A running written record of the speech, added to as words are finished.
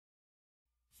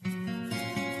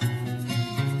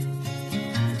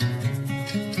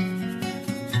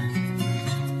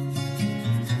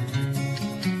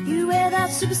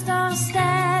superstar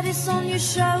status on your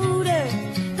shoulder.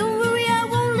 Don't worry, I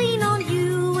won't lean on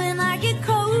you when I get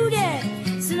colder.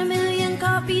 Send 1,000,000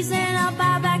 copies and I'll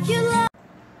buy back your love.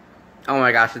 Oh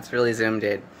my gosh, it's really zoomed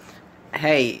in.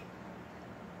 Hey.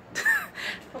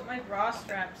 Put my bra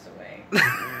straps away.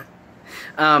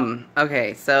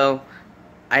 Okay, so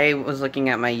I was looking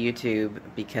at my YouTube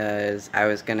because I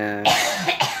was gonna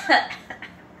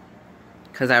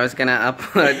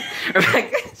upload.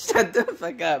 Rebecca, shut the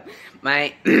fuck up.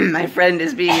 My friend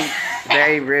is being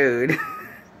very rude.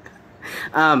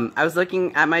 I was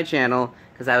looking at my channel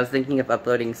because I was thinking of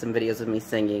uploading some videos of me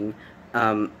singing.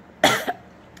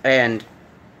 And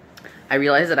I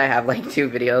realized that I have like 2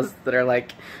 videos that are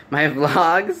like my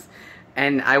vlogs,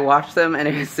 and I watched them and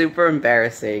it was super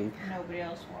embarrassing. Nobody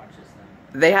else watches them.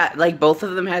 They had, like, both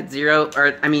of them had 0,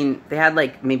 or, I mean, they had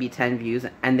like maybe 10 views,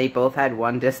 and they both had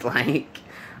 1 dislike.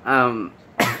 Your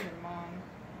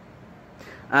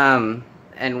mom.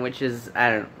 And which is,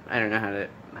 I don't know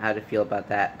how to feel about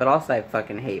that, but also I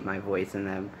fucking hate my voice in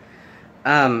them.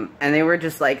 And they were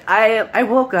just like, I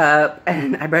woke up,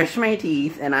 and I brushed my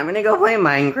teeth, and I'm gonna go play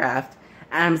Minecraft,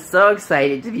 and I'm so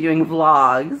excited to be doing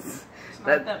vlogs. It's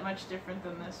not that much different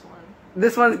than this one.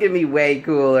 This one's gonna be way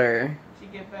cooler. Did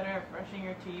you get better at brushing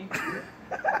your teeth?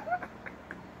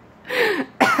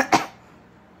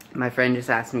 My friend just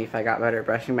asked me if I got better at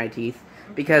brushing my teeth,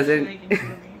 because They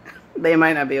they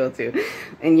might not be able to.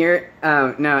 And you're,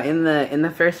 no, in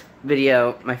the first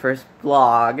video, my first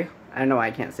vlog, I don't know why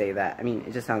I can't say that. I mean,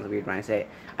 it just sounds weird when I say it.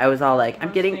 I was all like,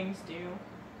 I'm getting... Things do.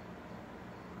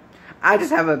 I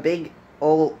just have a big,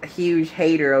 old, huge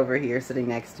hater over here sitting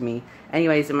next to me.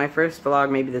 Anyways, in my first vlog,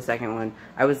 maybe the second one,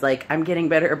 I was like, I'm getting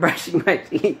better at brushing my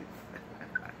teeth.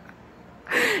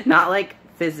 Not like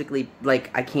physically,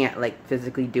 like, I can't, like,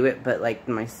 physically do it, but like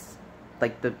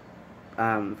the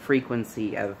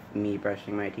frequency of me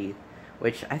brushing my teeth.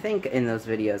 Which I think in those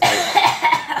videos,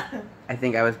 I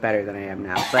think I was better than I am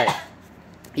now. But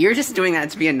you're just doing that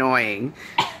to be annoying.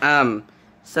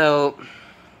 So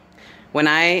when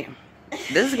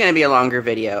this is gonna be a longer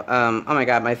video. Oh my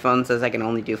god, my phone says I can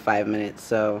only do 5 minutes,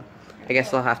 so I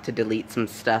guess I'll have to delete some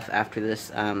stuff after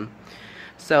this.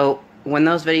 So when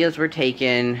those videos were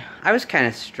taken, I was kind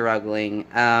of struggling.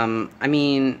 I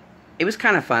mean, it was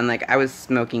kind of fun. Like, I was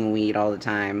smoking weed all the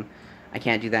time. I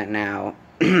can't do that now.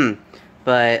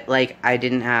 But, like, I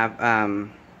didn't have,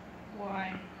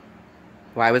 Why?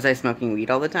 Why was I smoking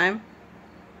weed all the time?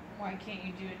 Why can't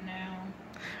you do it now?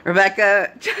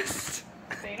 Rebecca, just...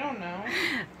 They don't know.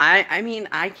 I mean,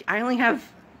 I only have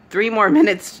 3 more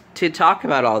minutes to talk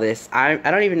about all this. I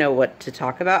don't even know what to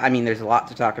talk about. I mean, there's a lot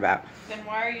to talk about. Then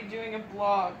why are you doing a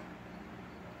vlog?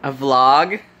 A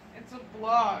vlog? It's a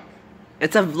vlog.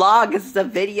 It's a vlog. It's a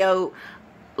video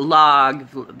log.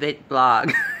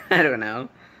 Blog. I don't know.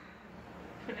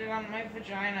 Put it on my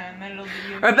vagina and then it'll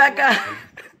be a Rebecca!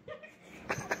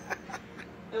 vlog.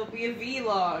 It'll be a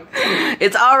vlog.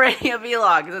 It's already a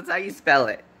vlog. That's how you spell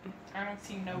it. I don't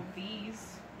see no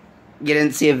V's. You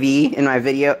didn't see a V in my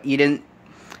video? You didn't?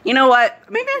 You know what?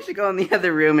 Maybe I should go in the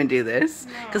other room and do this.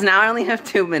 Because now I only have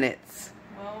 2 minutes.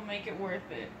 Well, make it worth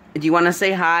it. Do you want to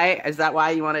say hi? Is that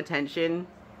why you want attention?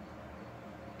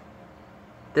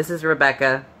 This is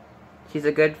Rebecca. She's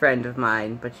a good friend of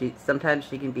mine, but sometimes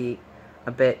she can be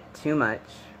a bit too much.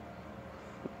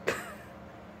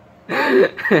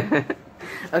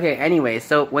 Okay, anyway,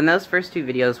 so when those first 2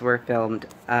 videos were filmed,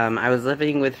 I was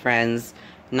living with friends,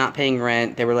 not paying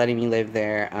rent. They were letting me live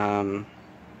there.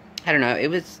 I don't know,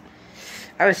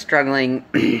 I was struggling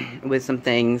with some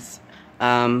things.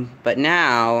 But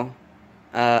now,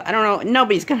 I don't know,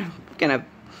 nobody's gonna, I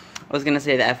was gonna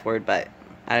say the F word, but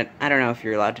I don't know if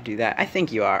you're allowed to do that. I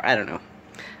think you are, I don't know.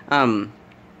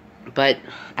 But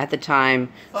at the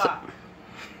time, so,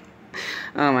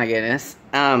 oh my goodness.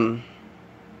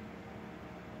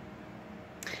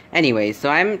 Anyways, so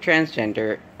I'm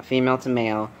transgender, female to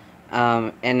male,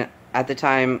 and at the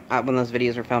time, when those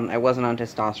videos were filmed, I wasn't on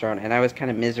testosterone, and I was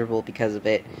kind of miserable because of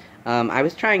it. I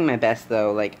was trying my best,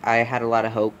 though. Like, I had a lot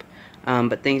of hope,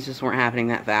 but things just weren't happening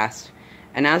that fast.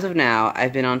 And as of now,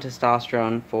 I've been on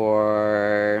testosterone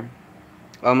for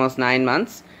almost 9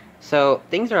 months, so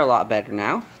things are a lot better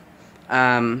now.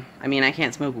 I mean, I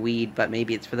can't smoke weed, but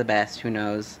maybe it's for the best, who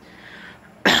knows.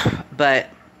 But,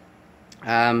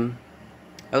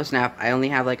 oh snap, I only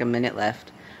have like a minute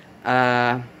left.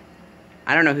 I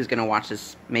don't know who's gonna watch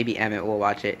this. Maybe Emmett will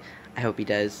watch it. I hope he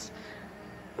does.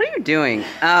 What are you doing?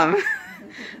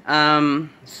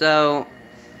 So,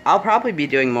 I'll probably be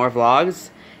doing more vlogs.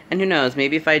 And who knows,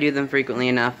 maybe if I do them frequently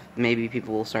enough, maybe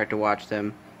people will start to watch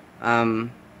them.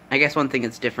 I guess one thing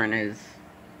that's different is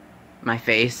my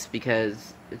face,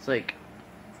 because it's like,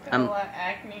 Got a lot of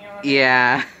acne on it.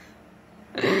 Yeah.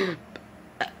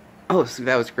 Oh, so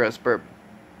that was a gross burp.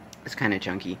 It's kind of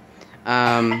chunky.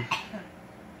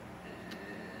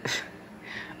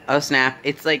 Oh snap,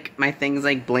 it's like, my thing's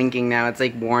like blinking now, it's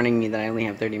like warning me that I only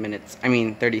have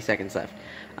 30 seconds left.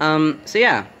 So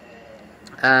yeah.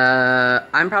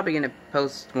 I'm probably gonna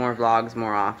post more vlogs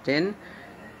more often,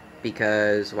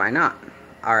 because why not?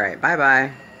 Alright, bye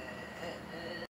bye.